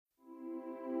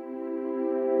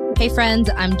Hey friends,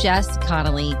 I'm Jess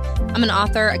Connolly. I'm an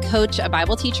author, a coach, a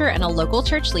Bible teacher, and a local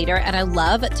church leader, and I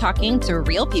love talking to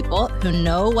real people who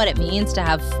know what it means to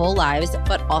have full lives,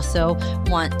 but also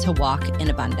want to walk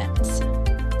in abundance.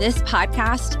 This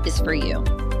podcast is for you.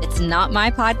 It's not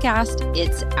my podcast,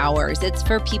 it's ours. It's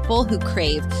for people who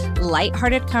crave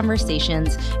lighthearted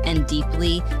conversations and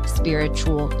deeply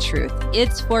spiritual truth.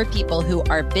 It's for people who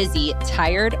are busy,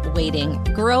 tired, waiting,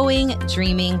 growing,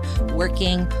 dreaming,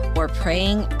 working, or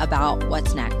praying about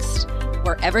what's next.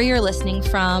 Wherever you're listening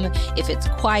from, if it's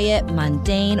quiet,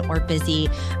 mundane, or busy,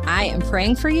 I am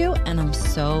praying for you, and I'm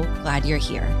so glad you're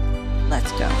here.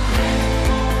 Let's go.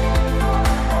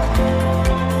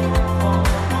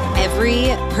 Every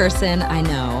person I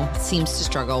know seems to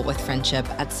struggle with friendship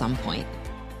at some point.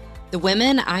 The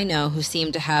women I know who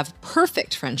seem to have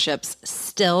perfect friendships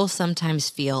still sometimes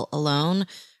feel alone,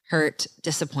 hurt,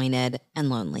 disappointed, and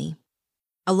lonely.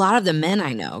 A lot of the men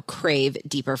I know crave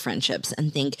deeper friendships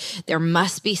and think there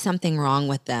must be something wrong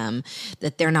with them,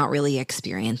 that they're not really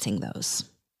experiencing those.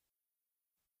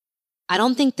 I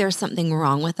don't think there's something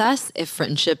wrong with us if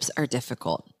friendships are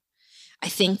difficult. I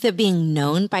think that being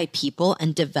known by people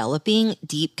and developing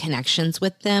deep connections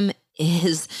with them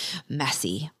is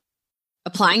messy.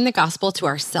 Applying the gospel to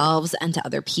ourselves and to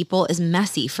other people is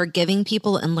messy. Forgiving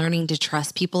people and learning to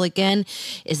trust people again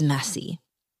is messy,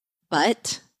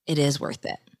 but it is worth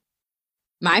it.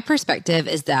 My perspective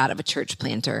is that of a church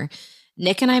planter.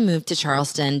 Nick and I moved to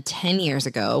Charleston 10 years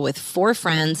ago with 4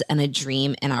 friends and a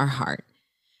dream in our heart.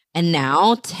 And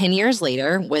now, 10 years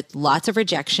later, with lots of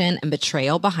rejection and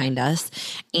betrayal behind us,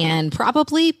 and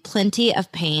probably plenty of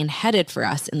pain headed for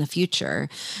us in the future,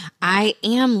 I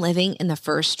am living in the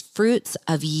first fruits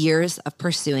of years of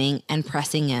pursuing and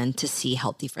pressing in to see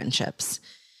healthy friendships.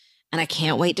 And I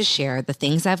can't wait to share the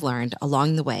things I've learned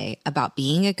along the way about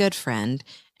being a good friend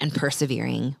and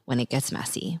persevering when it gets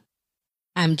messy.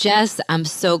 I'm Jess. I'm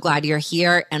so glad you're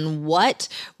here. And what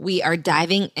we are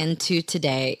diving into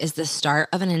today is the start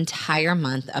of an entire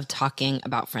month of talking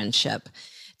about friendship.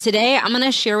 Today, I'm going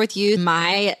to share with you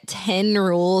my 10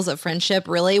 rules of friendship,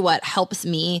 really what helps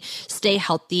me stay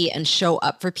healthy and show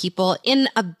up for people in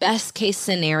a best case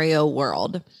scenario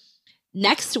world.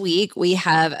 Next week, we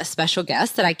have a special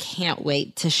guest that I can't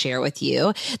wait to share with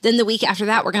you. Then the week after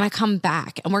that, we're going to come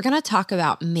back and we're going to talk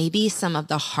about maybe some of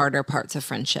the harder parts of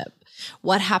friendship.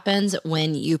 What happens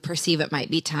when you perceive it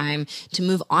might be time to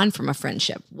move on from a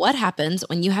friendship? What happens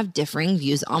when you have differing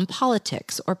views on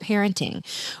politics or parenting?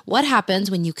 What happens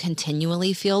when you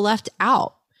continually feel left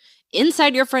out?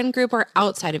 Inside your friend group or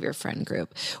outside of your friend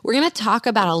group. We're going to talk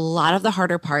about a lot of the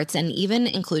harder parts and even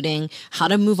including how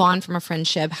to move on from a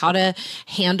friendship, how to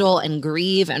handle and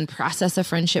grieve and process a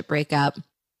friendship breakup.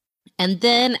 And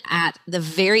then at the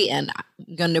very end,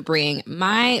 I'm going to bring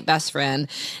my best friend,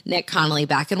 Nick Connolly,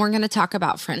 back, and we're going to talk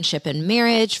about friendship and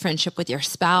marriage, friendship with your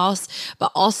spouse,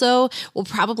 but also we'll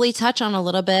probably touch on a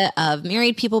little bit of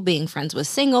married people being friends with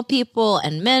single people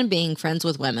and men being friends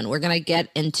with women. We're going to get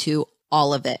into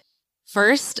all of it.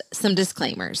 First, some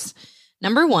disclaimers.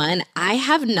 Number one, I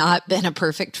have not been a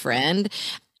perfect friend.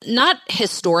 Not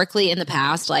historically in the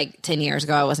past, like 10 years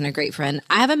ago, I wasn't a great friend.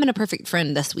 I haven't been a perfect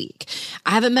friend this week. I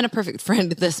haven't been a perfect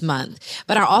friend this month.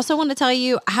 But I also want to tell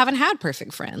you, I haven't had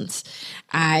perfect friends.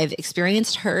 I've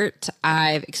experienced hurt.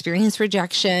 I've experienced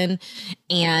rejection.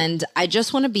 And I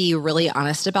just want to be really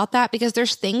honest about that because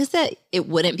there's things that it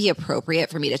wouldn't be appropriate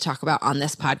for me to talk about on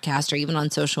this podcast or even on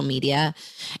social media.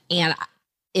 And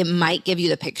it might give you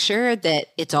the picture that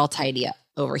it's all tidy up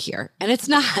over here. And it's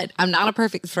not. I'm not a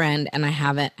perfect friend and I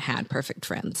haven't had perfect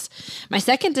friends. My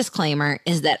second disclaimer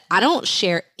is that I don't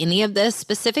share any of this,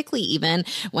 specifically even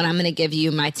when I'm going to give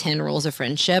you my 10 rules of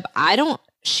friendship. I don't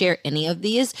share any of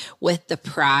these with the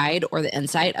pride or the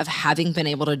insight of having been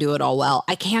able to do it all well.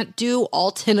 I can't do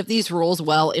all 10 of these rules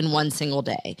well in one single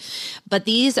day. But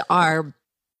these are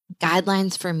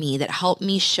guidelines for me that help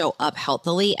me show up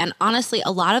healthily. And honestly,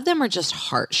 a lot of them are just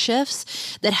heart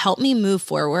shifts that help me move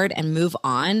forward and move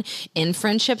on in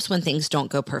friendships when things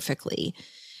don't go perfectly.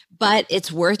 But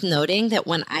it's worth noting that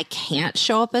when I can't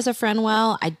show up as a friend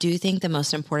well, I do think the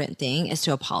most important thing is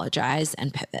to apologize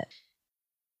and pivot.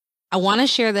 I want to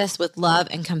share this with love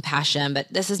and compassion,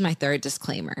 but this is my third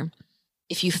disclaimer.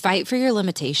 If you fight for your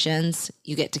limitations,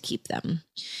 you get to keep them.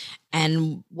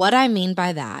 And what I mean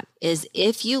by that is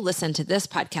if you listen to this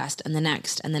podcast and the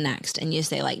next and you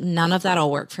say like, none of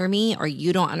that'll work for me, or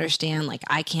you don't understand, like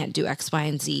I can't do X, Y,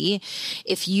 and Z.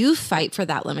 If you fight for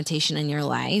that limitation in your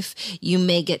life, you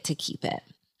may get to keep it.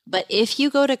 But if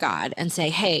you go to God and say,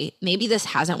 hey, maybe this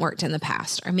hasn't worked in the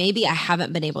past, or maybe I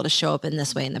haven't been able to show up in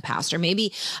this way in the past, or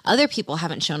maybe other people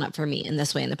haven't shown up for me in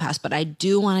this way in the past, but I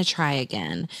do want to try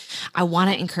again. I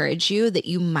want to encourage you that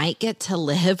you might get to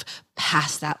live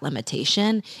past that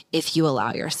limitation if you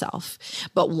allow yourself.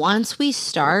 But once we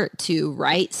start to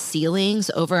write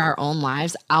ceilings over our own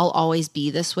lives, I'll always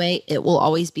be this way, it will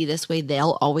always be this way,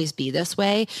 they'll always be this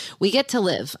way, we get to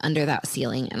live under that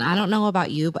ceiling. And I don't know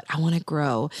about you, but I want to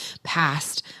grow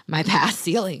past my past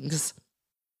ceilings.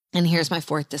 And here's my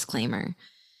fourth disclaimer.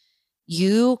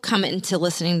 You come into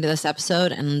listening to this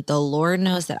episode, and the Lord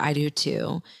knows that I do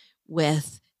too,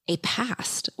 with a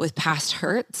past, with past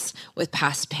hurts, with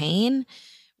past pain,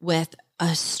 with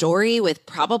a story, with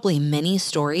probably many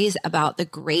stories about the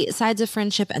great sides of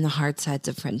friendship and the hard sides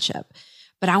of friendship.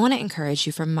 But I want to encourage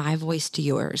you, from my voice to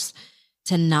yours,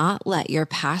 to not let your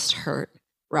past hurt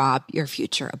rob your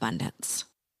future abundance.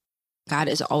 God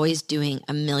is always doing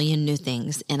a million new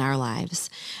things in our lives.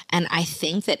 And I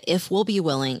think that if we'll be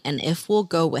willing and if we'll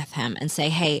go with him and say,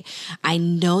 hey, I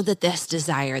know that this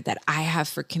desire that I have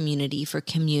for community, for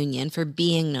communion, for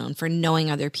being known, for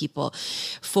knowing other people,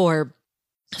 for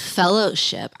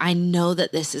fellowship, I know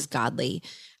that this is godly.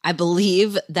 I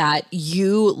believe that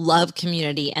you love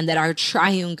community and that our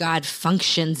triune God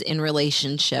functions in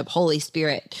relationship. Holy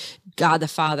Spirit, God the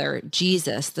Father,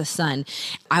 Jesus the Son.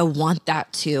 I want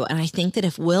that too. And I think that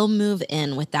if we'll move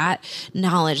in with that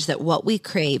knowledge that what we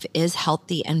crave is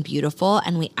healthy and beautiful,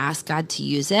 and we ask God to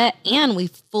use it, and we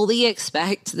fully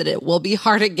expect that it will be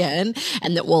hard again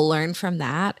and that we'll learn from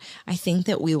that, I think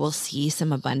that we will see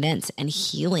some abundance and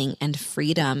healing and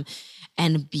freedom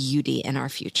and beauty in our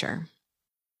future.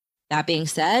 That being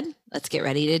said, let's get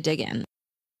ready to dig in.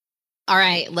 All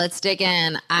right, let's dig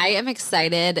in. I am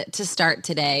excited to start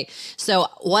today. So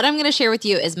what I'm going to share with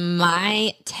you is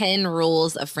my 10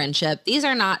 rules of friendship. These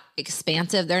are not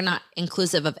expansive. They're not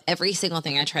inclusive of every single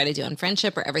thing I try to do in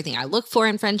friendship or everything I look for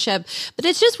in friendship, but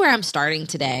it's just where I'm starting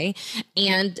today.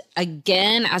 And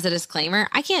again, as a disclaimer,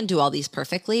 I can't do all these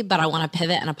perfectly, but I want to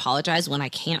pivot and apologize when I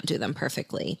can't do them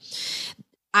perfectly.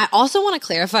 I also want to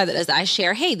clarify that as I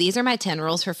share, hey, these are my 10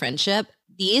 rules for friendship,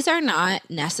 these are not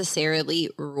necessarily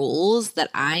rules that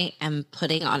I am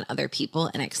putting on other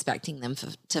people and expecting them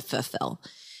to fulfill.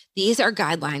 These are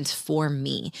guidelines for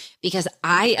me because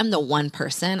I am the one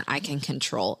person I can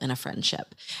control in a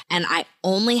friendship. And I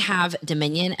only have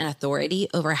dominion and authority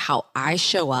over how I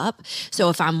show up. So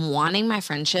if I'm wanting my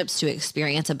friendships to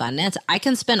experience abundance, I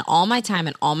can spend all my time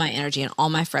and all my energy and all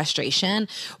my frustration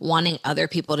wanting other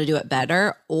people to do it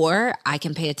better, or I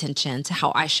can pay attention to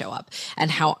how I show up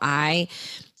and how I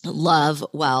love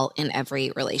well in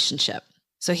every relationship.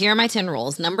 So here are my 10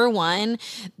 rules. Number 1,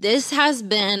 this has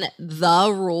been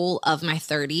the rule of my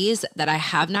 30s that I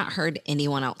have not heard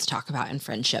anyone else talk about in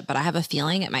friendship, but I have a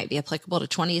feeling it might be applicable to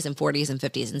 20s and 40s and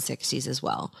 50s and 60s as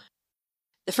well.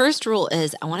 The first rule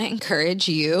is I want to encourage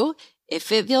you,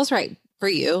 if it feels right for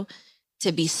you,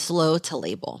 to be slow to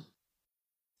label.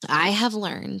 I have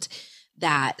learned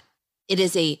that it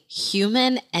is a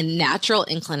human and natural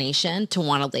inclination to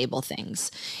want to label things.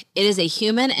 It is a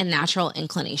human and natural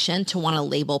inclination to want to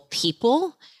label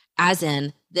people, as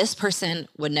in, this person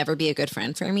would never be a good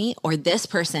friend for me, or this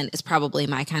person is probably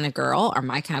my kind of girl or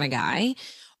my kind of guy,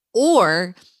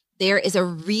 or there is a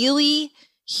really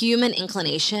human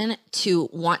inclination to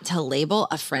want to label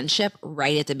a friendship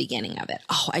right at the beginning of it.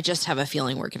 Oh, I just have a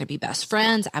feeling we're going to be best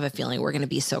friends. I have a feeling we're going to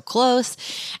be so close.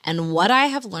 And what I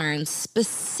have learned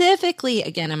specifically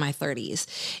again in my 30s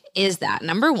is that,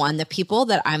 number 1, the people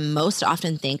that I most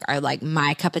often think are like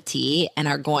my cup of tea and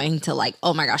are going to like,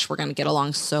 oh my gosh, we're going to get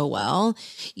along so well.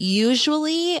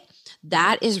 Usually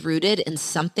that is rooted in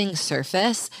something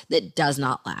surface that does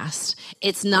not last.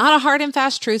 It's not a hard and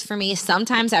fast truth for me.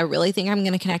 Sometimes I really think I'm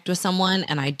going to connect with someone,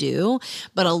 and I do.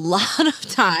 But a lot of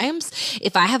times,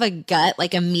 if I have a gut,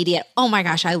 like immediate, oh my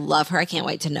gosh, I love her, I can't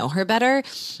wait to know her better,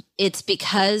 it's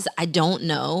because I don't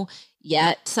know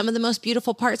yet some of the most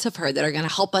beautiful parts of her that are going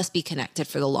to help us be connected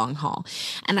for the long haul.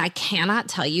 And I cannot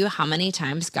tell you how many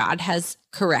times God has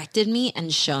corrected me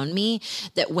and shown me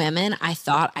that women I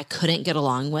thought I couldn't get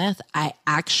along with, I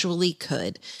actually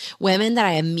could. Women that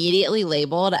I immediately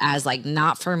labeled as like,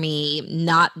 not for me,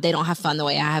 they don't have fun the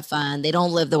way I have fun, they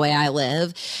don't live the way I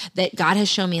live, that God has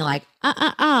shown me like,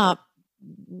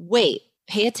 wait,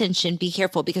 pay attention, be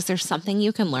careful, because there's something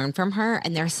you can learn from her,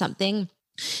 and there's something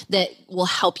that will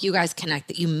help you guys connect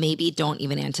that you maybe don't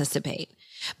even anticipate.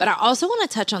 But I also want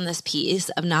to touch on this piece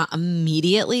of not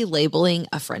immediately labeling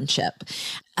a friendship.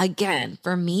 Again,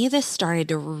 for me, this started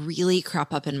to really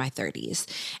crop up in my 30s.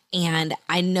 And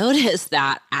I noticed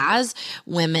that as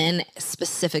women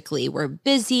specifically were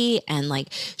busy and like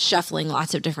shuffling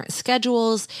lots of different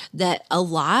schedules, that a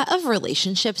lot of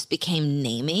relationships became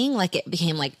naming. Like it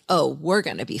became like, oh, we're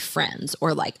going to be friends,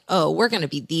 or like, oh, we're going to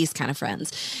be these kind of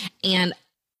friends. And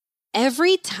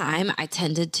every time I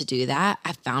tended to do that,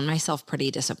 I found myself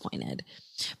pretty disappointed.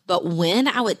 But when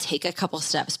I would take a couple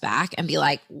steps back and be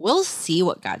like, we'll see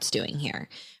what God's doing here.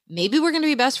 Maybe we're going to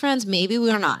be best friends. Maybe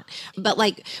we're not. But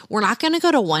like, we're not going to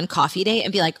go to one coffee date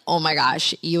and be like, oh my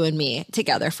gosh, you and me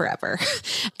together forever.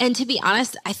 And to be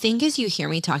honest, I think as you hear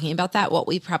me talking about that, what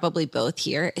we probably both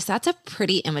hear is that's a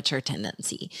pretty immature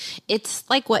tendency. It's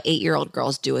like what 8-year-old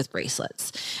girls do with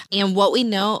bracelets. And what we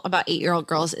know about 8-year-old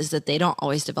girls is that they don't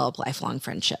always develop lifelong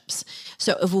friendships.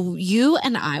 So if you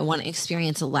and I want to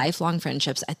experience lifelong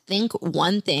friendships, I think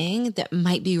one thing that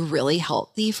might be really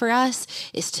healthy for us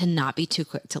is to not be too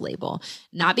quick to label,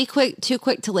 not be too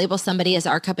quick to label somebody as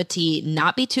our cup of tea,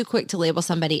 not be too quick to label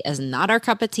somebody as not our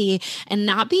cup of tea, and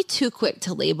not be too quick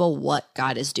to label what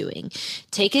God is doing.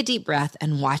 Take a deep breath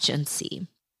and watch and see.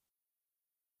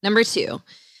 Number 2,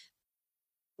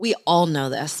 we all know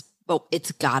this, but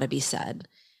it's got to be said.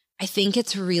 I think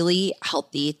it's really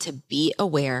healthy to be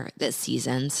aware that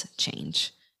seasons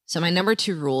change. So my number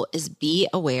 2 rule is be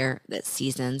aware that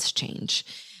seasons change.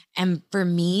 And for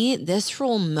me, this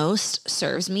rule most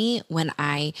serves me when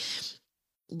I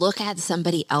look at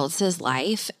somebody else's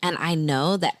life and I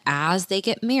know that as they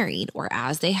get married, or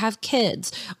as they have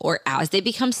kids, or as they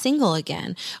become single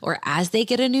again, or as they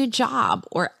get a new job,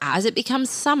 or as it becomes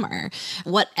summer,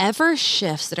 whatever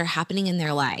shifts that are happening in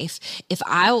their life, if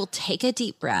I will take a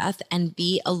deep breath and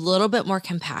be a little bit more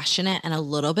compassionate and a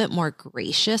little bit more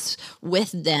gracious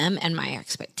with them and my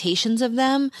expectations of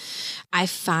them, I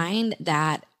find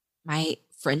that my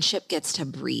friendship gets to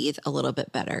breathe a little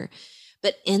bit better.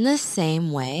 But in the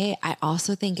same way, I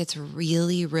also think it's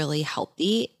really, really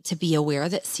healthy to be aware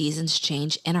that seasons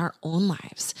change in our own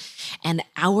lives, and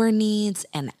our needs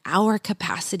and our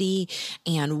capacity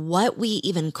and what we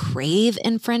even crave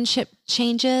in friendship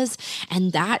changes.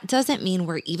 And that doesn't mean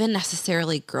we're even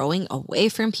necessarily growing away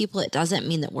from people. It doesn't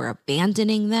mean that we're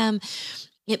abandoning them.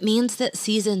 It means that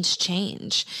seasons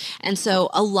change. And so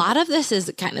a lot of this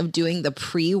is kind of doing the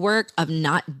pre-work of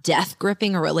not death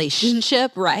gripping a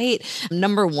relationship, right?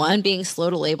 Number 1, being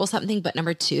slow to label something, but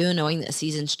number 2, knowing that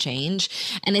seasons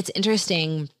change. And it's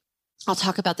interesting. I'll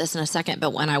talk about this in a second,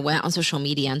 but when I went on social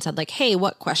media and said like, hey,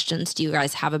 what questions do you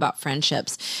guys have about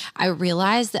friendships? I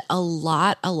realized that a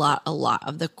lot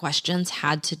of the questions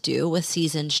had to do with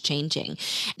seasons changing.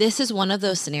 This is one of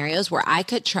those scenarios where I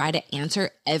could try to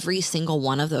answer every single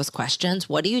one of those questions.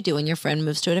 What do you do when your friend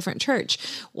moves to a different church?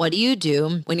 What do you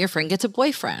do when your friend gets a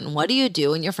boyfriend? What do you do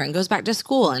when your friend goes back to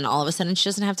school and all of a sudden she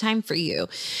doesn't have time for you?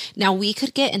 Now, we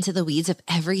could get into the weeds of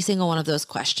every single one of those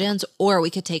questions, or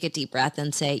we could take a deep breath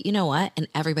and say, you know what? In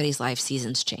everybody's life,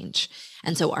 seasons change.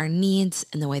 And so our needs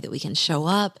and the way that we can show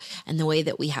up and the way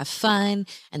that we have fun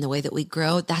and the way that we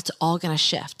grow, that's all going to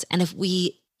shift. And if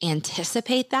we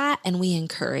anticipate that and we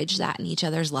encourage that in each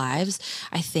other's lives,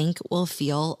 I think we'll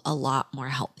feel a lot more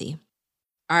healthy.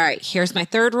 All right, here's my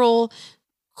 3rd rule.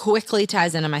 Quickly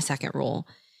ties into my 2nd rule.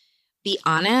 Be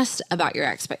honest about your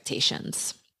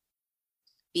expectations.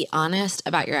 Be honest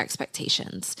about your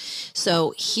expectations.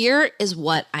 So here is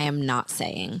what I am not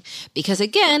saying, because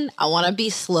again, I want to be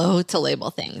slow to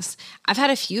label things. I've had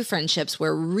a few friendships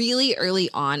where really early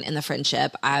on in the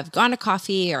friendship, I've gone to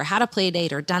coffee or had a play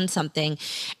date or done something,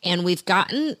 and we've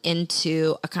gotten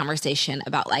into a conversation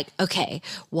about like, okay,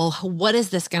 well, what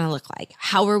is this going to look like?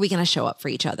 How are we going to show up for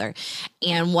each other?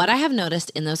 And what I have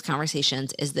noticed in those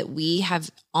conversations is that we have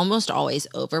almost always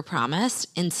overpromised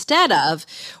instead of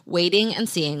waiting and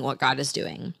seeing what God is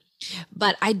doing.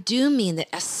 But I do mean that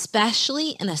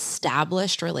especially in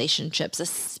established relationships,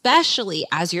 especially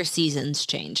as your seasons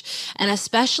change, and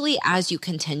especially as you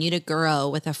continue to grow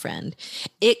with a friend,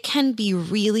 it can be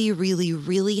really, really,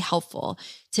 really helpful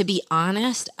to be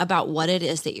honest about what it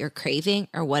is that you're craving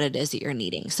or what it is that you're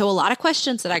needing. So a lot of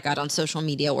questions that I got on social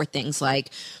media were things like,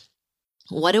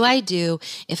 what do I do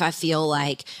if I feel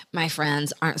like my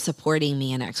friends aren't supporting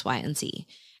me in X, Y, and Z?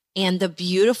 And the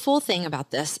beautiful thing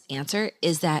about this answer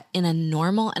is that in a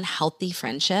normal and healthy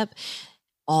friendship,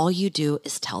 all you do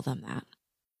is tell them that.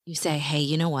 You say, hey,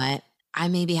 you know what? I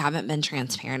maybe haven't been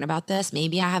transparent about this.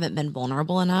 Maybe I haven't been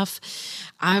vulnerable enough.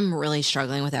 I'm really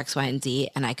struggling with X, Y, and Z,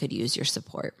 and I could use your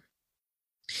support.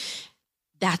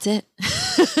 That's it.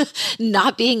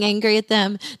 Not being angry at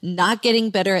them, not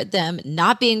getting bitter at them,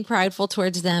 not being prideful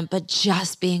towards them, but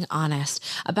just being honest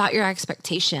about your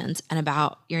expectations and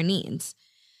about your needs.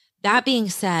 That being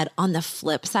said, on the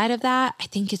flip side of that, I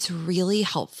think it's really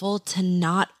helpful to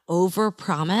not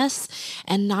overpromise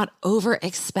and not over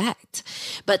expect,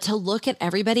 but to look at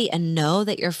everybody and know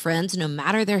that your friends, no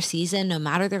matter their season, no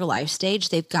matter their life stage,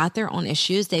 they've got their own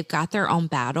issues, they've got their own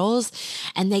battles,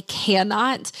 and they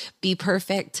cannot be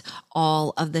perfect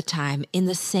all of the time in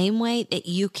the same way that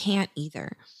you can't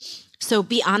either. So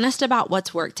be honest about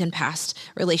what's worked in past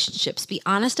relationships. Be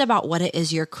honest about what it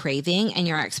is you're craving and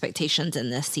your expectations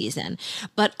in this season.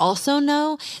 But also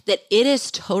know that it is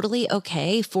totally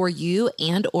okay for you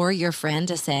and or your friend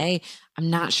to say, I'm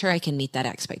not sure I can meet that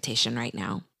expectation right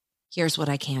now. Here's what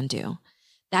I can do.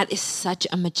 That is such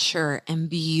a mature and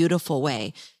beautiful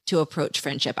way to approach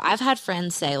friendship. I've had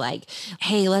friends say like,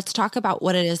 hey, let's talk about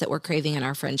what it is that we're craving in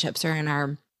our friendships or in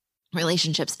our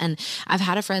relationships. And I've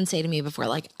had a friend say to me before,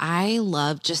 like, I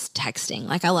love just texting.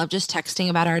 Like, I love just texting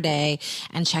about our day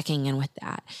and checking in with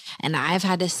that. And I've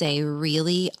had to say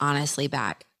really honestly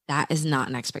back, that is not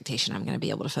an expectation I'm going to be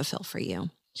able to fulfill for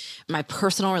you. My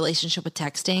personal relationship with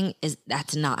texting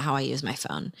that's not how I use my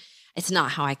phone. It's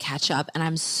not how I catch up. And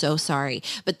I'm so sorry.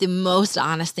 But the most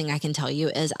honest thing I can tell you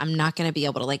is I'm not going to be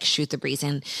able to like shoot the breeze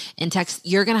in text.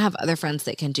 You're going to have other friends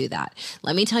that can do that.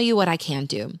 Let me tell you what I can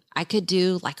do. I could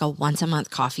do like a once a month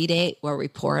coffee date where we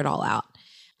pour it all out.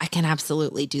 I can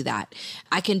absolutely do that.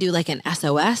 I can do like an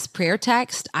SOS prayer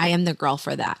text. I am the girl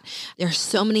for that. There's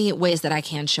so many ways that I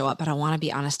can show up, but I want to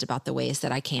be honest about the ways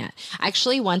that I can't. I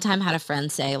actually one time had a friend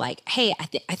say like, hey,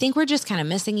 I think we're just kind of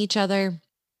missing each other.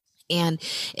 And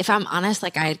if I'm honest,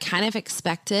 like I had kind of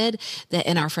expected that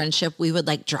in our friendship, we would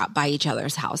like drop by each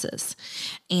other's houses.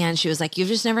 And she was like, you've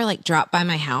just never like dropped by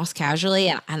my house casually.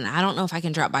 And I don't know if I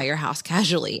can drop by your house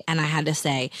casually. And I had to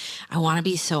say, I want to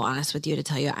be so honest with you to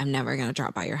tell you, I'm never going to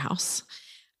drop by your house.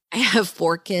 I have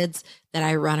 4 kids that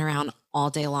I run around all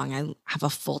day long. I have a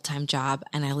full-time job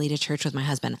and I lead a church with my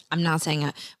husband. I'm not saying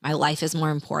my life is more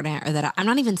important or that I'm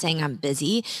not even saying I'm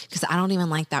busy because I don't even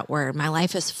like that word. My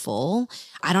life is full.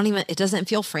 It doesn't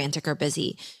feel frantic or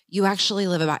busy. You actually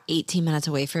live about 18 minutes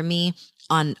away from me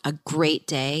on a great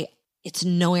day. It's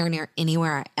nowhere near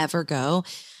anywhere I ever go.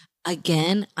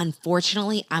 Again,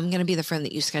 unfortunately, I'm going to be the friend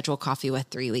that you schedule coffee with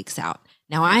 3 weeks out.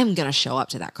 Now I'm going to show up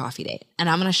to that coffee date and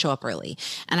I'm going to show up early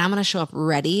and I'm going to show up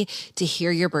ready to hear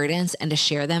your burdens and to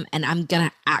share them. And I'm going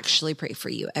to actually pray for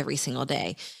you every single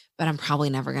day, but I'm probably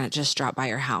never going to just drop by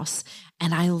your house.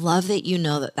 And I love that you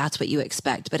know that that's what you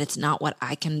expect, but it's not what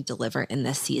I can deliver in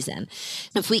this season.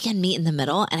 If we can meet in the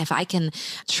middle and if I can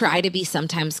try to be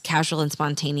sometimes casual and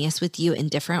spontaneous with you in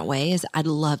different ways, I'd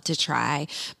love to try.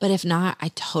 But if not,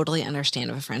 I totally understand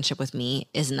if a friendship with me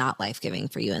is not life-giving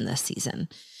for you in this season.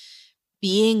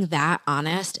 Being that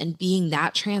honest and being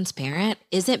that transparent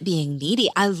isn't being needy.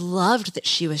 I loved that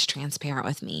she was transparent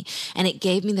with me and it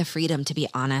gave me the freedom to be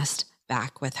honest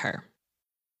back with her.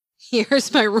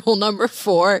 Here's my rule number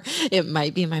 4. It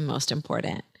might be my most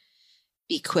important.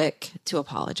 Be quick to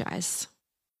apologize.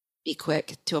 Be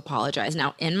quick to apologize.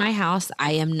 Now, in my house,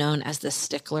 I am known as the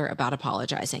stickler about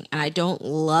apologizing. And I don't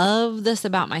love this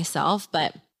about myself,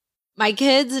 but my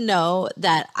kids know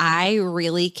that I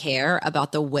really care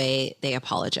about the way they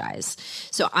apologize.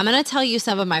 So I'm going to tell you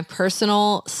some of my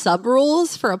personal sub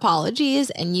rules for apologies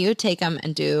and you take them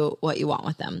and do what you want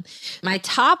with them. My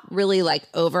top really like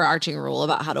overarching rule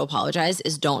about how to apologize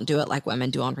is don't do it like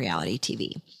women do on reality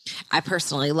TV. I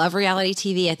personally love reality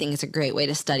TV. I think it's a great way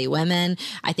to study women.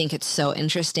 I think it's so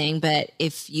interesting. But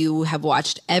if you have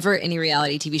watched any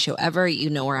reality TV show ever, you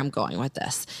know where I'm going with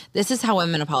this. This is how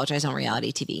women apologize on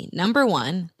reality TV. Number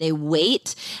 1, they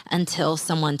wait until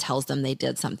someone tells them they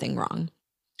did something wrong.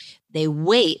 They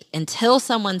wait until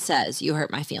someone says, you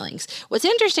hurt my feelings. What's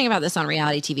interesting about this on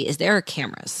reality TV is there are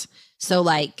cameras. So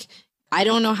like, I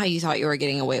don't know how you thought you were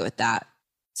getting away with that,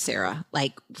 Sarah.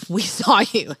 Like we saw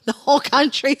you, the whole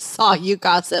country saw you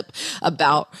gossip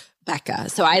about Becca.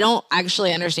 So I don't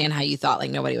actually understand how you thought like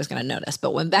nobody was going to notice.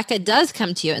 But when Becca does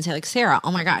come to you and say like, Sarah,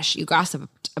 oh my gosh, you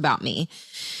gossiped about me.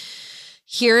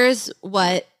 Here's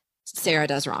what Sarah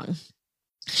does wrong.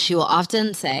 She will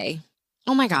often say,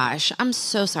 oh my gosh, I'm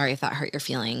so sorry if that hurt your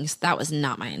feelings. That was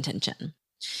not my intention.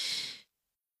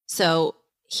 So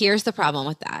here's the problem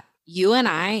with that. You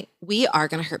and we are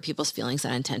going to hurt people's feelings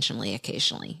unintentionally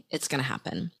occasionally. It's going to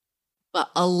happen. But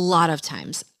a lot of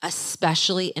times,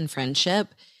 especially in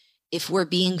friendship, if we're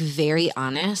being very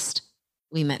honest,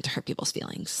 we meant to hurt people's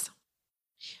feelings.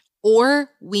 Or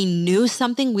we knew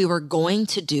something we were going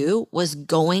to do was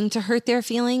going to hurt their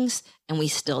feelings and we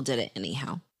still did it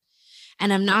anyhow.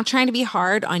 And I'm not trying to be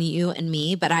hard on you and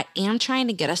me, but I am trying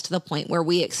to get us to the point where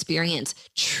we experience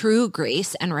true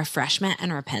grace and refreshment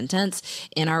and repentance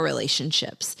in our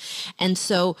relationships. And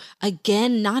so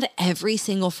again, not every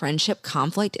single friendship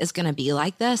conflict is going to be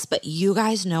like this, but you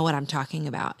guys know what I'm talking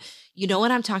about. You know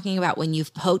what I'm talking about when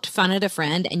you've poked fun at a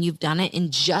friend and you've done it in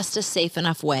just a safe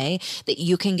enough way that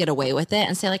you can get away with it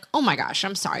and say like, oh my gosh,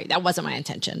 I'm sorry. That wasn't my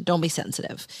intention. Don't be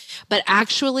sensitive. But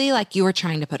actually, like, you were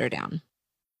trying to put her down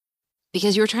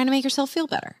because you were trying to make yourself feel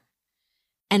better.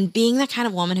 And being the kind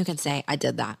of woman who can say, I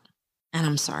did that and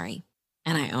I'm sorry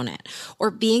and I own it.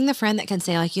 Or being the friend that can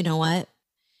say like, you know what?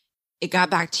 It got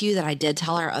back to you that I did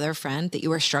tell our other friend that you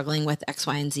were struggling with X,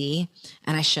 Y, and Z,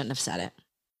 and I shouldn't have said it.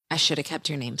 I should have kept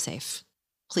your name safe.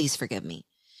 Please forgive me.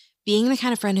 Being the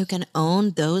kind of friend who can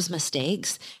own those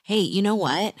mistakes. Hey, you know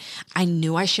what? I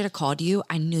knew I should have called you.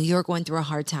 I knew you were going through a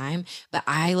hard time, but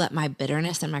I let my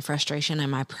bitterness and my frustration and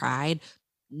my pride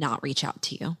not reach out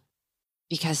to you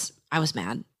because I was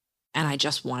mad and I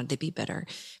just wanted to be bitter.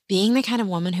 Being the kind of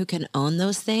woman who can own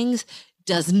those things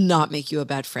does not make you a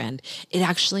bad friend. It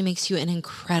actually makes you an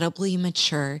incredibly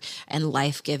mature and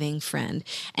life-giving friend.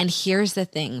 And here's the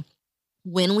thing.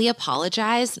 When we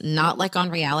apologize, not like on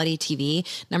reality TV,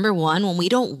 number one, when we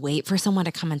don't wait for someone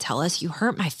to come and tell us, you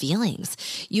hurt my feelings.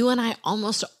 You and I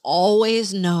almost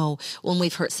always know when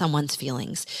we've hurt someone's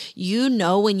feelings. You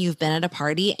know when you've been at a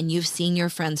party and you've seen your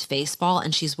friend's face fall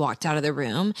and she's walked out of the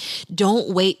room.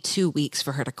 Don't wait 2 weeks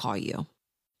for her to call you.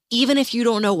 Even if you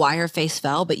don't know why her face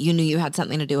fell, but you knew you had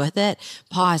something to do with it,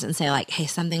 pause and say like, hey,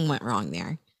 something went wrong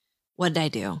there. What did I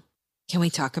do? Can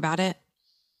we talk about it?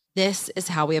 This is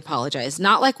how we apologize,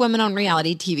 not like women on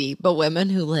reality TV, but women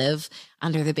who live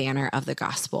under the banner of the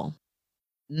gospel.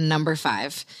 Number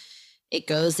 5, it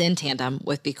goes in tandem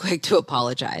with be quick to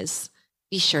apologize.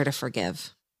 Be sure to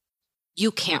forgive.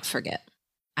 You can't forget.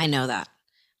 I know that.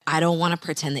 I don't want to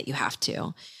pretend that you have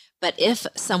to. But if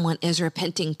someone is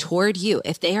repenting toward you,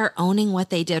 if they are owning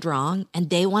what they did wrong and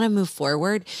they want to move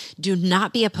forward, do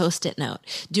not be a Post-it note.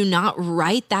 Do not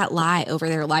write that lie over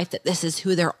their life that this is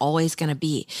who they're always going to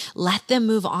be. Let them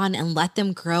move on and let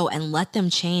them grow and let them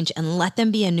change and let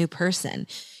them be a new person.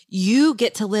 You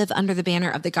get to live under the banner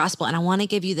of the gospel. And I want to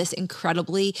give you this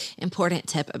incredibly important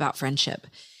tip about friendship.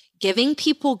 Giving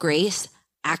people grace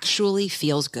actually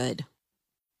feels good.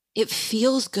 It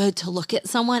feels good to look at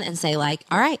someone and say like,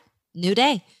 all right, new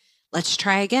day. Let's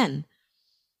try again.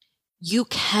 You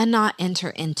cannot enter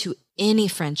into any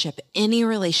friendship, any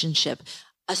relationship,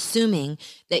 assuming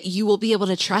that you will be able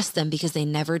to trust them because they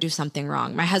never do something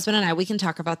wrong. My husband and I, we can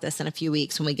talk about this in a few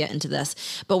weeks when we get into this,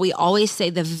 but we always say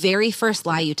the very first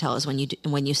lie you tell is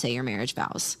when you say your marriage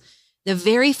vows. The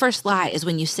very first lie is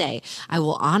when you say, I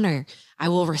will honor, I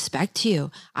will respect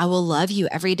you, I will love you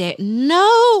every day.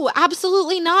 No,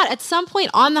 absolutely not. At some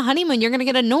point on the honeymoon, you're going to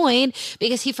get annoyed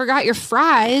because he forgot your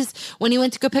fries when he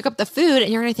went to go pick up the food.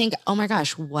 And you're going to think, oh my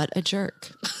gosh, what a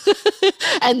jerk.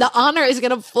 And the honor is going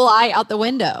to fly out the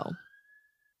window.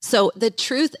 So the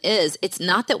truth is, it's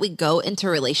not that we go into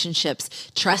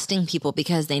relationships trusting people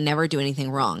because they never do anything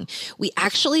wrong. We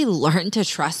actually learn to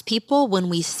trust people when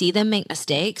we see them make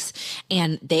mistakes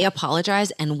and they apologize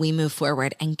and we move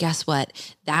forward. And guess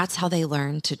what? That's how they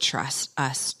learn to trust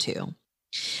us too.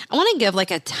 I want to give like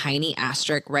a tiny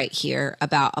asterisk right here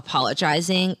about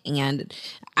apologizing and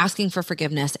asking for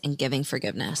forgiveness and giving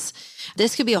forgiveness.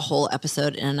 This could be a whole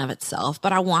episode in and of itself,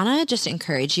 but I want to just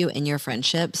encourage you in your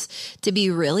friendships to be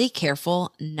really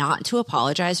careful not to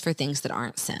apologize for things that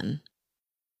aren't sin.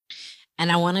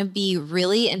 And I want to be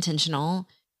really intentional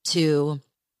to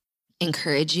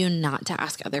encourage you not to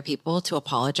ask other people to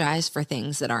apologize for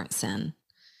things that aren't sin.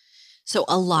 So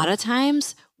a lot of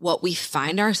times what we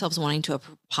find ourselves wanting to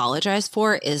apologize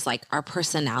for is like our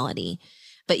personality.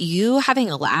 But you having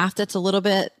a laugh that's a little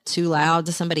bit too loud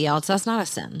to somebody else, that's not a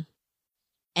sin.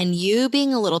 And you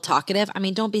being a little talkative, I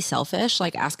mean, don't be selfish,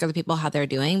 like ask other people how they're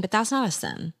doing, but that's not a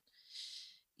sin.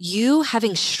 You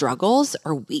having struggles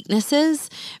or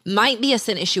weaknesses might be a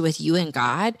sin issue with you and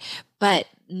God, but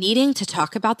needing to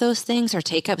talk about those things or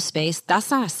take up space,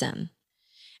 that's not a sin.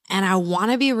 And I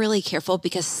want to be really careful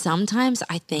because sometimes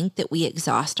I think that we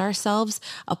exhaust ourselves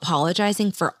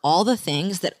apologizing for all the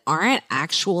things that aren't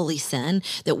actually sin,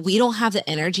 that we don't have the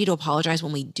energy to apologize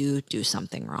when we do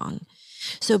something wrong.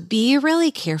 So be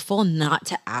really careful not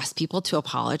to ask people to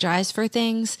apologize for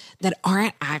things that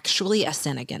aren't actually a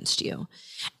sin against you.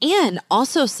 And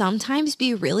also sometimes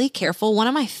be really careful. One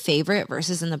of my favorite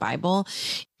verses in the Bible,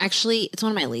 actually, it's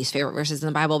one of my least favorite verses in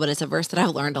the Bible, but it's a verse that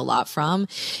I've learned a lot from,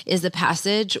 is the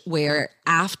passage where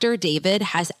after David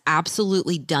has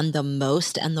absolutely done the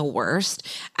most and the worst,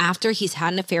 after he's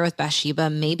had an affair with Bathsheba,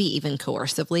 maybe even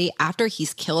coercively, after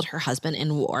he's killed her husband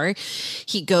in war,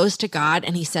 he goes to God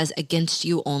and he says, "Against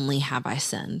you only have I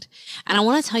sinned." And I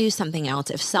want to tell you something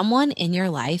else. If someone in your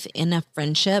life, in a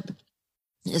friendship,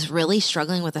 is really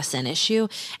struggling with a sin issue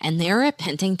and they're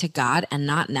repenting to God and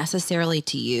not necessarily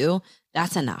to you,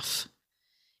 that's enough.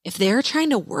 If they're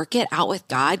trying to work it out with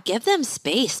God, give them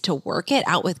space to work it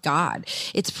out with God.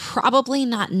 It's probably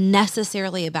not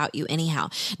necessarily about you anyhow.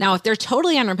 Now, if they're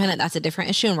totally unrepentant, that's a different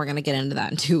issue, and we're going to get into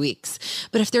that in 2 weeks.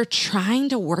 But if they're trying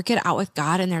to work it out with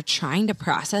God and they're trying to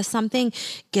process something,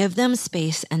 give them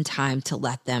space and time to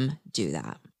let them do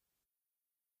that.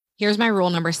 Here's my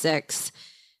rule number 6.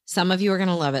 Some of you are going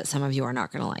to love it. Some of you are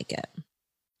not going to like it.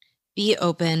 Be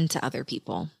open to other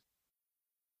people.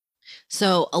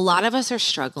 So a lot of us are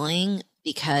struggling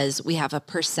because we have a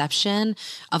perception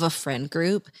of a friend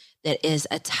group that is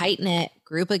a tight-knit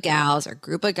group of gals or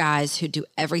group of guys who do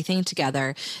everything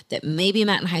together, that maybe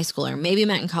met in high school or maybe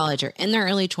met in college or in their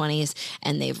early 20s,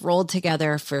 and they've rolled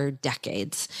together for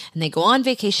decades. And they go on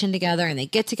vacation together and they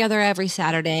get together every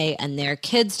Saturday, and their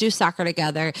kids do soccer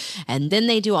together, and then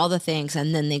they do all the things,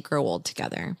 and then they grow old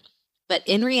together. But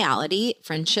in reality,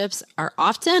 friendships are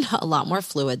often a lot more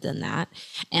fluid than that.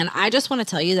 And I just want to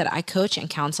tell you that I coach and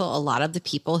counsel a lot of the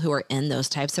people who are in those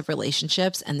types of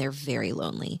relationships, and they're very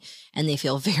lonely and they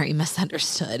feel very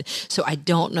misunderstood. So I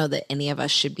don't know that any of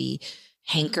us should be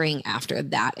hankering after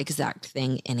that exact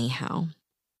thing anyhow.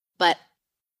 But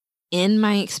in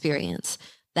my experience,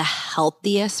 the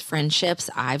healthiest friendships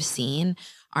I've seen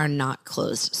are not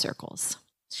closed circles.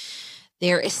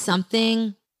 There is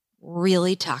something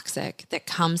really toxic that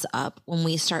comes up when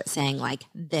we start saying, like,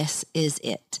 this is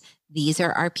it. These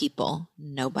are our people,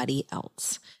 nobody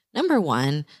else. Number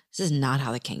one, this is not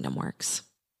how the kingdom works.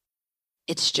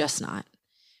 It's just not.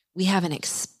 We have an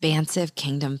expansive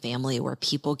kingdom family where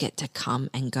people get to come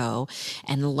and go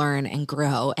and learn and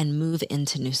grow and move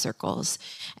into new circles.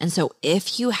 And so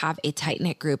if you have a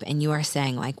tight-knit group and you are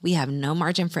saying, like, we have no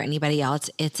margin for anybody else,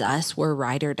 it's us, we're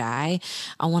ride or die,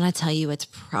 I want to tell you it's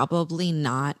probably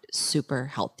not super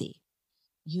healthy.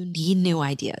 You need new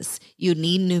ideas. You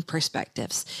need new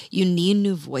perspectives. You need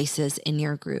new voices in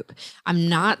your group. I'm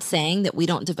not saying that we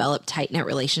don't develop tight-knit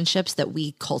relationships that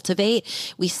we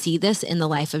cultivate. We see this in the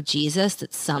life of Jesus,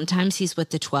 that sometimes he's with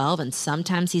the 12 and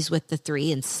sometimes he's with the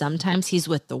 3 and sometimes he's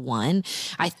with the 1.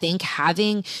 I think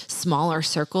having smaller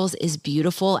circles is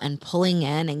beautiful, and pulling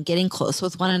in and getting close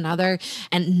with one another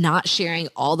and not sharing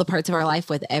all the parts of our life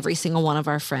with every single one of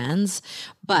our friends.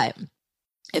 But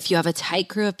if you have a tight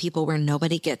crew of people where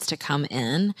nobody gets to come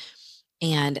in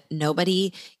and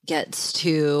nobody gets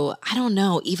to, I don't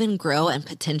know, even grow and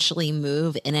potentially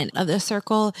move in and of the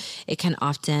circle, it can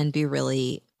often be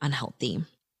really unhealthy.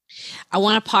 I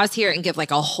want to pause here and give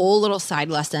like a whole little side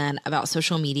lesson about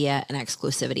social media and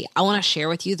exclusivity. I want to share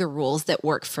with you the rules that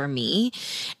work for me,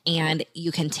 and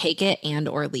you can take it and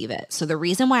or leave it. So the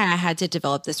reason why I had to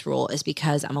develop this rule is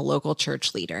because I'm a local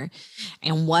church leader.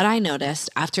 And what I noticed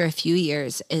after a few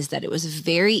years is that it was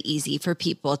very easy for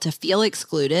people to feel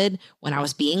excluded when I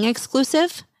was being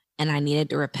exclusive and I needed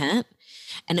to repent.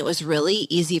 And it was really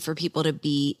easy for people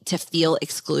to feel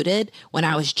excluded when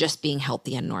I was just being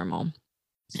healthy and normal.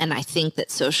 And I think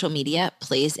that social media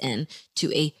plays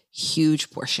into a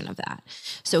huge portion of that.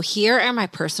 So here are my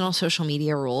personal social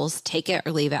media rules. Take it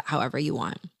or leave it however you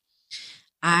want.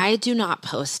 I do not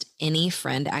post any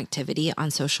friend activity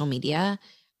on social media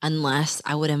unless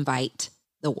I would invite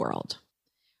the world.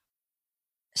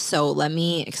 So let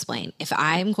me explain. If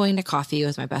I'm going to coffee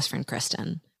with my best friend,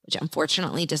 Kristen, which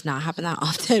unfortunately does not happen that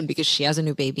often because she has a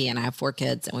new baby and I have 4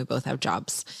 kids and we both have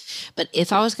jobs. But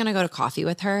if I was going to go to coffee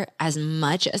with her, as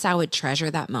much as I would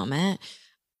treasure that moment,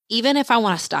 even if I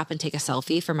want to stop and take a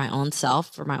selfie for my own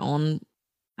self, for my own,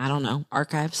 I don't know,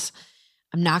 archives,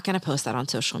 I'm not going to post that on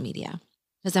social media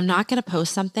because I'm not going to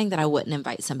post something that I wouldn't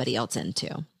invite somebody else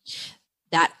into.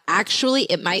 That actually,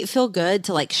 it might feel good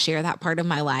to like share that part of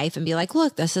my life and be like,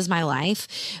 look, this is my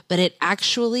life, but it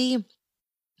actually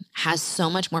has so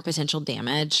much more potential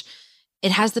damage.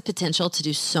 It has the potential to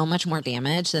do so much more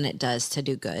damage than it does to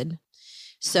do good.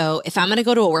 So if I'm going to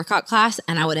go to a workout class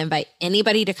and I would invite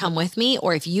anybody to come with me,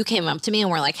 or if you came up to me and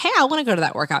were like, hey, I want to go to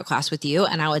that workout class with you.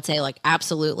 And I would say like,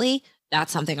 absolutely,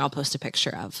 that's something I'll post a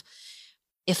picture of.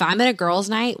 If I'm at a girls'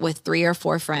 night with 3 or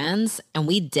 4 friends and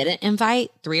we didn't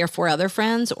invite 3 or 4 other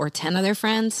friends or 10 other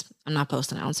friends, I'm not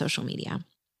posting it on social media.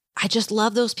 I just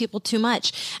love those people too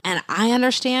much. And I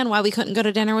understand why we couldn't go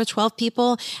to dinner with 12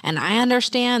 people. And I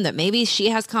understand that maybe she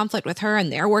has conflict with her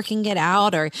and they're working it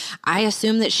out, or I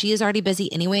assume that she is already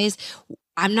busy anyways.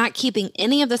 I'm not keeping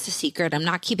any of this a secret. I'm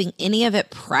not keeping any of it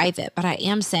private, but I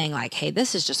am saying like, hey,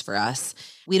 this is just for us.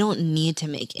 We don't need to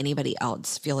make anybody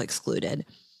else feel excluded.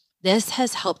 This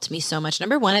has helped me so much.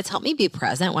 Number one, it's helped me be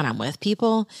present when I'm with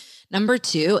people. Number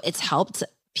two, it's helped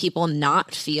people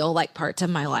not feel like parts of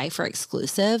my life are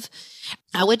exclusive.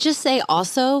 I would just say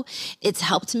also, it's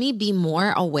helped me be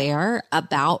more aware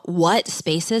about what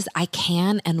spaces I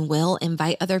can and will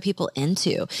invite other people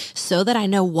into so that I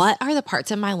know what are the parts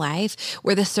of my life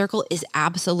where the circle is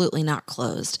absolutely not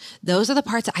closed. Those are the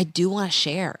parts I do want to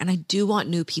share, and I do want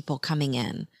new people coming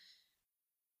in.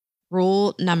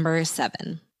 Rule number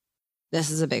 7. This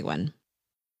is a big one.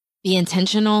 Be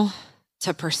intentional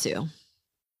to pursue.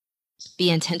 Be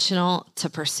intentional to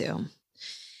pursue.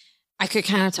 I could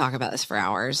kind of talk about this for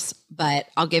hours, but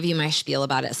I'll give you my spiel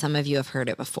about it. Some of you have heard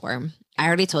it before. I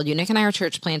already told you, Nick and I are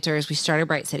church planters. We started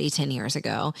Bright City 10 years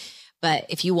ago. But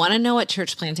if you want to know what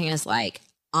church planting is like,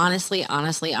 honestly,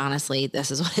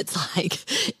 this is what it's like.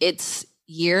 It's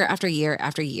year after year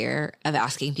after year of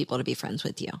asking people to be friends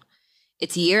with you.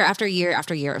 It's year after year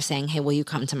after year of saying, hey, will you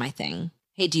come to my thing?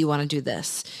 Hey, do you want to do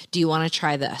this? Do you want to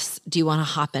try this? Do you want to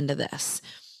hop into this?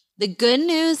 The good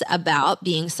news about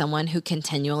being someone who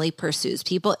continually pursues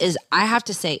people is, I have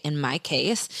to say, in my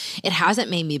case, it hasn't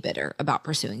made me bitter about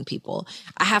pursuing people.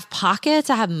 I have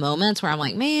pockets, I have moments where I'm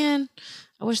like, man,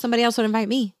 I wish somebody else would invite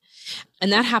me.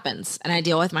 And that happens. And I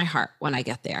deal with my heart when I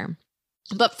get there.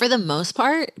 But for the most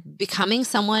part, becoming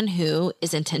someone who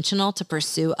is intentional to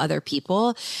pursue other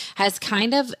people has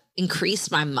kind of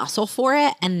increased my muscle for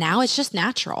it. And now it's just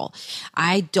natural.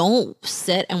 I don't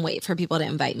sit and wait for people to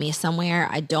invite me somewhere.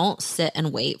 I don't sit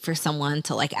and wait for someone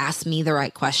to like ask me the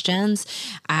right questions.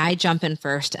 I jump in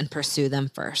first and pursue them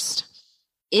first.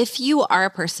 If you are a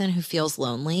person who feels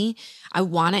lonely, I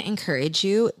want to encourage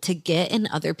you to get in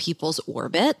other people's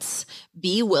orbits,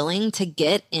 be willing to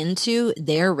get into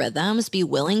their rhythms, be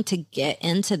willing to get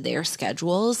into their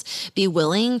schedules, be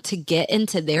willing to get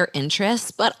into their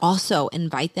interests, but also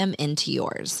invite them into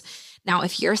yours. Now,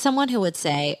 if you're someone who would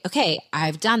say, okay,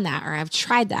 I've done that, or I've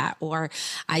tried that, or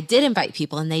I did invite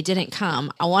people and they didn't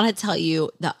come, I want to tell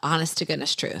you the honest to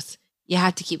goodness truth. You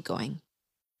have to keep going.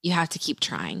 You have to keep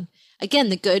trying. Again,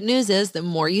 the good news is the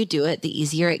more you do it, the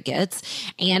easier it gets.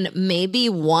 And maybe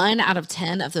 1 out of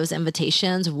 10 of those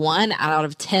invitations, 1 out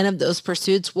of 10 of those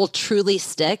pursuits will truly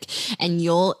stick, and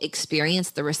you'll experience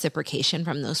the reciprocation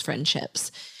from those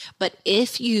friendships. But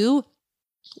if you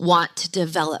want to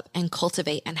develop and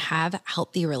cultivate and have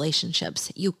healthy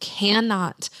relationships, you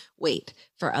cannot wait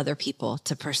for other people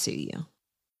to pursue you.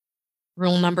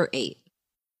 Rule number 8,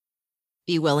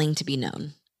 be willing to be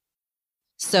known.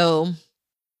 So,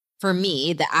 for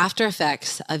me, the after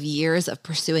effects of years of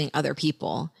pursuing other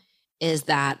people is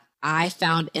that I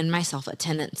found in myself a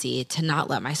tendency to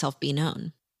not let myself be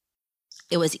known.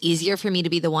 It was easier for me to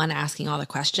be the one asking all the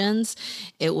questions.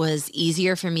 It was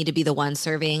easier for me to be the one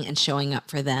serving and showing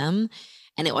up for them.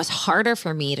 And it was harder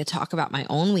for me to talk about my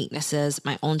own weaknesses,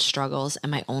 my own struggles,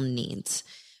 and my own needs.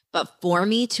 But for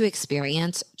me to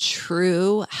experience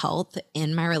true health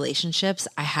in my relationships,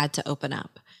 I had to open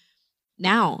up.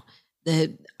 Now,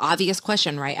 the obvious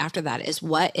question right after that is,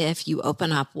 what if you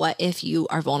open up? What if you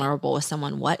are vulnerable with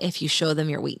someone? What if you show them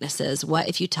your weaknesses? What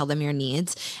if you tell them your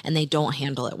needs and they don't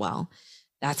handle it well?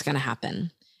 That's going to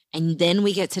happen. And then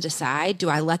we get to decide, do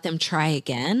I let them try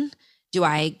again? Do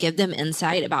I give them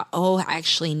insight about, oh, I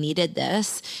actually needed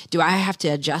this? Do I have to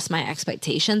adjust my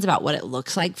expectations about what it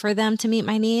looks like for them to meet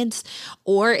my needs?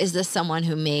 Or is this someone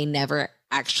who may never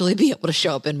actually be able to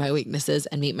show up in my weaknesses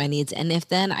and meet my needs? And if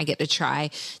then I get to try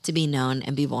to be known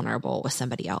and be vulnerable with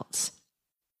somebody else.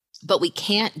 But we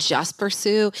can't just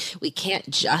pursue. We can't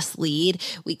just lead.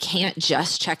 We can't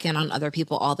just check in on other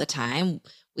people all the time.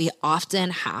 We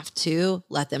often have to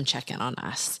let them check in on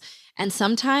us. And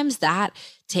sometimes that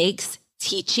takes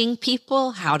teaching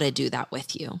people how to do that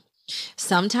with you.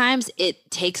 Sometimes it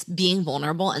takes being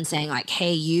vulnerable and saying like,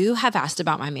 hey, you have asked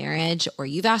about my marriage, or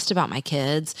you've asked about my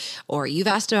kids, or you've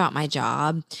asked about my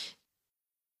job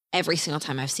every single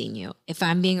time I've seen you. If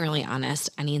I'm being really honest,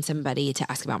 I need somebody to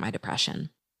ask about my depression.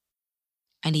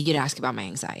 I need you to ask about my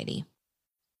anxiety.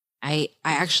 I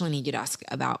actually need you to ask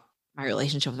about my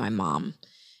relationship with my mom,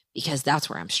 because that's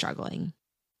where I'm struggling.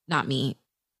 Not me.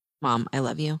 Mom, I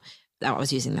love you. I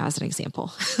was using that as an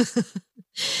example.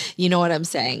 You know what I'm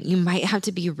saying? You might have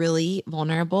to be really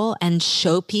vulnerable and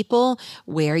show people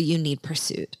where you need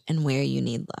pursuit and where you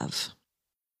need love.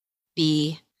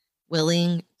 Be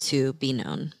willing to be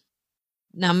known.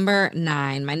 Number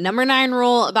 9, my number 9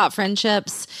 rule about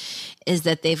friendships is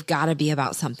that they've got to be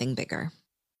about something bigger.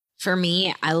 For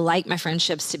me, I like my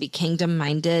friendships to be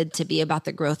kingdom-minded, to be about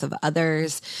the growth of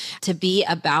others, to be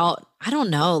about, I don't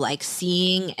know, like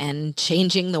seeing and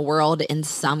changing the world in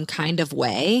some kind of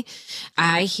way.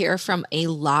 I hear from a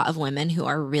lot of women who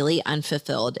are really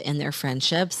unfulfilled in their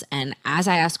friendships. And as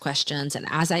I ask questions and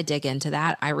as I dig into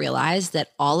that, I realize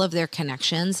that all of their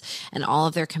connections and all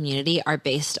of their community are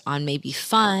based on maybe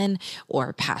fun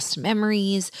or past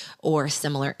memories or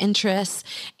similar interests.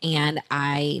 And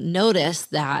I notice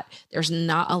that there's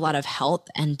not a lot of health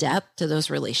and depth to those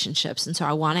relationships. And so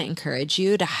I want to encourage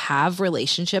you to have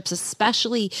relationships,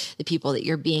 especially the people that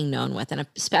you're being known with, and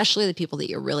especially the people that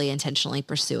you're really intentionally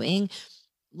pursuing.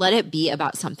 Let it be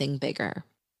about something bigger.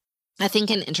 I think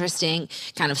an interesting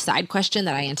kind of side question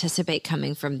that I anticipate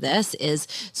coming from this is,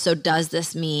 so does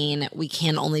this mean we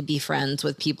can only be friends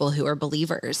with people who are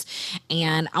believers?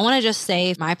 And I want to just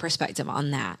say my perspective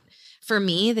on that. For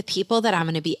me, the people that I'm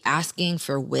going to be asking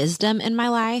for wisdom in my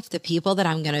life, the people that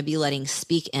I'm going to be letting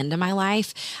speak into my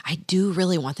life, I do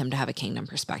really want them to have a kingdom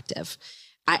perspective.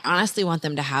 I honestly want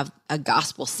them to have a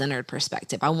gospel-centered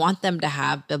perspective. I want them to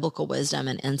have biblical wisdom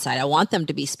and insight. I want them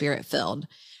to be spirit-filled.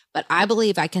 But I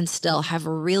believe I can still have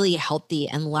really healthy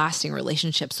and lasting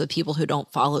relationships with people who don't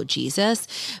follow Jesus,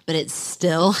 but it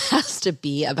still has to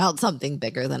be about something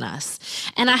bigger than us.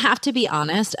 And I have to be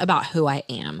honest about who I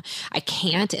am. I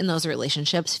can't in those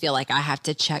relationships feel like I have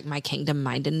to check my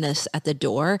kingdom-mindedness at the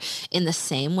door in the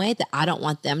same way that I don't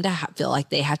want them to feel like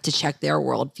they have to check their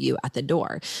worldview at the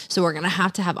door. So we're going to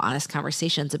have honest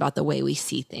conversations about the way we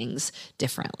see things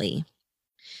differently.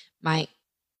 My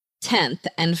 10th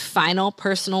and final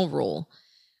personal rule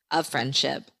of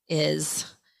friendship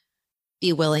is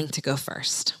be willing to go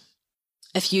first.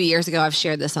 A few years ago, I've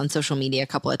shared this on social media a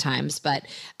couple of times, but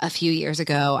a few years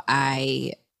ago,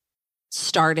 I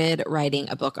started writing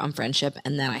a book on friendship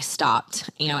and then I stopped.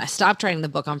 And I stopped writing the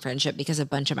book on friendship because a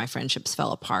bunch of my friendships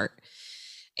fell apart.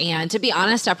 And to be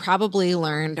honest, I probably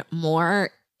learned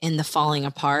more in the falling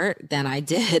apart than I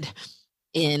did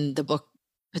in the book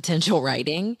potential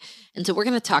writing. And so we're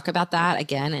going to talk about that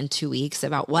again in 2 weeks,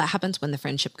 about what happens when the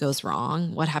friendship goes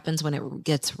wrong, what happens when it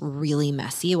gets really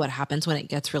messy, what happens when it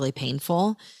gets really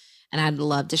painful. And I'd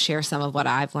love to share some of what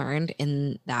I've learned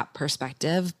in that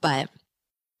perspective. But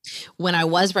when I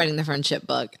was writing the friendship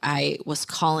book, I was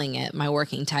calling it, my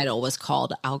working title was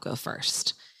called I'll Go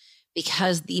First.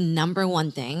 Because the number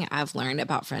one thing I've learned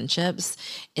about friendships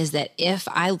is that if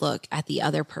I look at the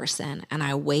other person and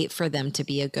I wait for them to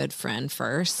be a good friend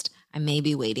first, I may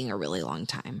be waiting a really long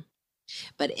time.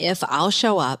 But if I'll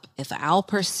show up, if I'll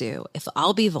pursue, if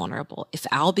I'll be vulnerable, if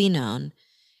I'll be known,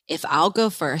 if I'll go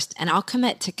first and I'll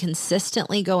commit to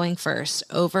consistently going first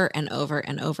over and over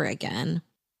and over again,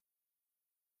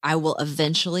 I will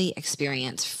eventually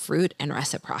experience fruit and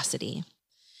reciprocity.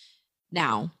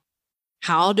 Now,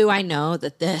 how do I know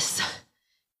that this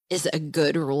is a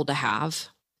good rule to have?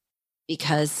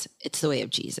 Because it's the way of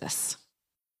Jesus.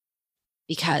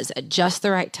 Because at just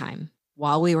the right time,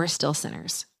 while we were still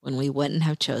sinners, when we wouldn't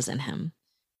have chosen him,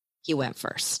 he went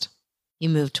first. He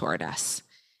moved toward us.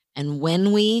 And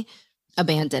when we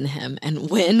abandon him, and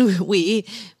when we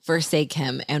forsake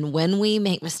him, and when we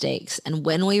make mistakes, and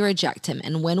when we reject him,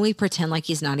 and when we pretend like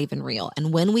he's not even real,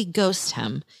 and when we ghost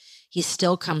him, he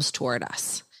still comes toward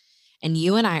us. And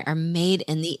you and I are made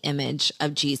in the image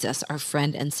of Jesus, our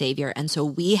friend and Savior. And so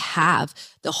we have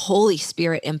the Holy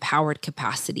Spirit empowered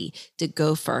capacity to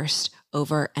go first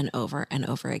over and over and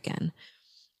over again.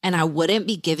 And I wouldn't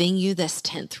be giving you this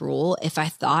 10th rule if I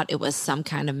thought it was some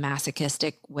kind of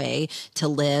masochistic way to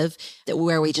live, that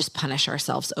where we just punish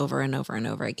ourselves over and over and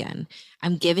over again.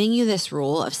 I'm giving you this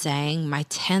rule of saying my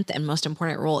 10th and most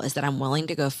important rule is that I'm willing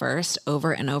to go first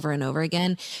over and over and over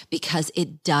again, because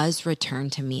it does return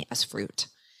to me as fruit.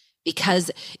 Because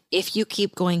if you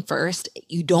keep going first,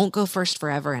 you don't go first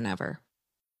forever and ever.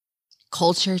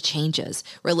 Culture changes,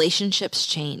 relationships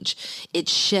change. It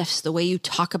shifts. The way you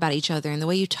talk about each other and the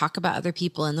way you talk about other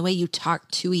people and the way you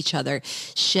talk to each other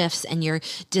shifts, and your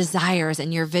desires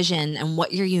and your vision and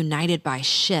what you're united by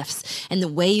shifts, and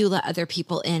the way you let other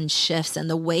people in shifts, and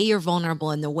the way you're vulnerable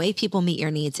and the way people meet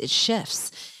your needs, it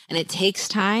shifts. And it takes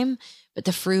time, but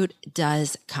the fruit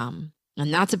does come.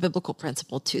 And that's a biblical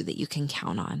principle too, that you can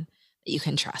count on, that you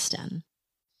can trust in.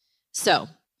 So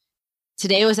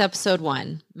today was episode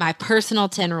 1, my personal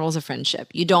 10 rules of friendship.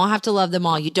 You don't have to love them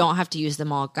all. You don't have to use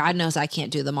them all. God knows I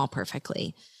can't do them all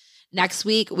perfectly. Next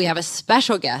week, we have a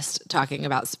special guest talking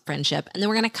about friendship. And then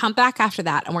we're going to come back after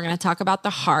that and we're going to talk about the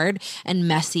hard and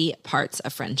messy parts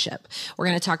of friendship. We're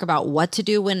going to talk about what to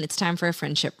do when it's time for a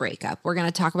friendship breakup. We're going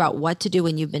to talk about what to do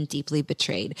when you've been deeply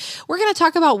betrayed. We're going to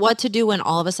talk about what to do when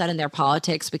all of a sudden their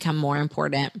politics become more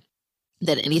important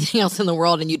than anything else in the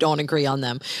world and you don't agree on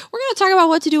them. We're going to talk about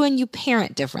what to do when you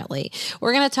parent differently.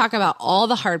 We're going to talk about all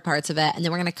the hard parts of it. And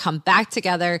then we're going to come back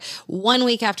together 1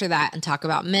 week after that and talk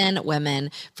about men,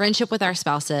 women, friendship with our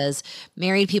spouses,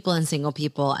 married people and single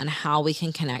people, and how we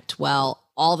can connect well,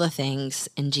 all the things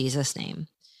in Jesus' name.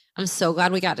 I'm so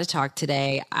glad we got to talk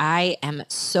today. I am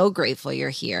so grateful you're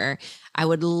here. I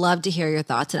would love to hear your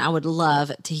thoughts and I would love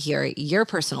to hear your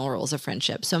personal rules of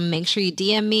friendship. So make sure you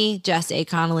DM me, Jess A.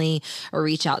 Connolly, or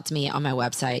reach out to me on my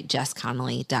website,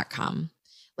 jessconnolly.com.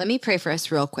 Let me pray for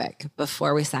us real quick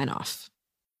before we sign off.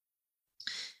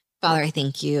 Father, I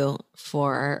thank you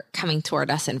for coming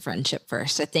toward us in friendship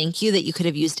first. I thank you that you could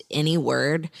have used any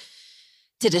word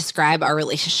to describe our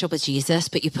relationship with Jesus,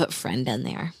 but you put friend in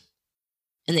there.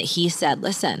 And that he said,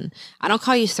 listen, I don't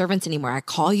call you servants anymore. I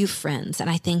call you friends. And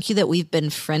I thank you that we've been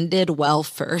friended well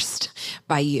first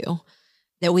by you,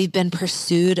 that we've been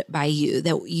pursued by you,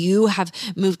 that you have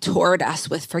moved toward us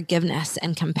with forgiveness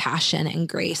and compassion and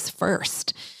grace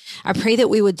first. I pray that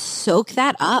we would soak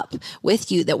that up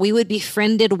with you, that we would be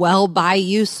friended well by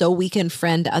you so we can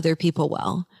friend other people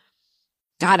well.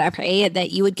 God, I pray that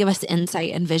you would give us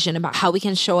insight and vision about how we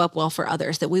can show up well for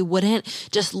others, that we wouldn't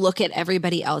just look at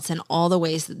everybody else and all the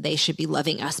ways that they should be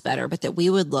loving us better, but that we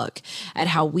would look at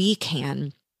how we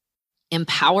can,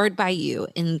 empowered by you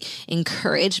and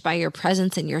encouraged by your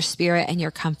presence and your spirit and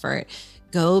your comfort,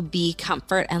 go be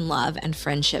comfort and love and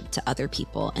friendship to other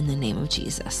people in the name of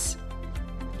Jesus.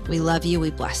 We love you. We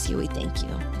bless you. We thank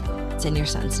you. It's in your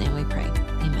son's name we pray.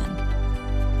 Amen.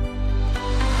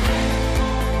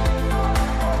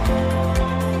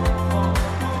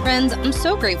 Friends, I'm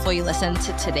so grateful you listened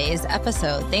to today's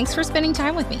episode. Thanks for spending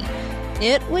time with me.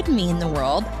 It would mean the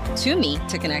world to me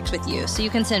to connect with you. So you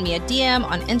can send me a DM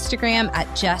on Instagram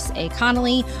at Jess A.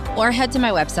 Connolly or head to my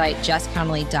website,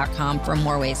 jessconnolly.com for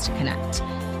more ways to connect.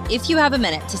 If you have a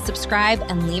minute to subscribe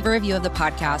and leave a review of the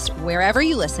podcast wherever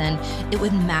you listen, it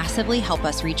would massively help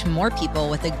us reach more people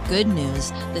with the good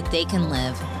news that they can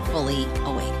live fully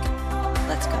awake.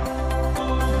 Let's go.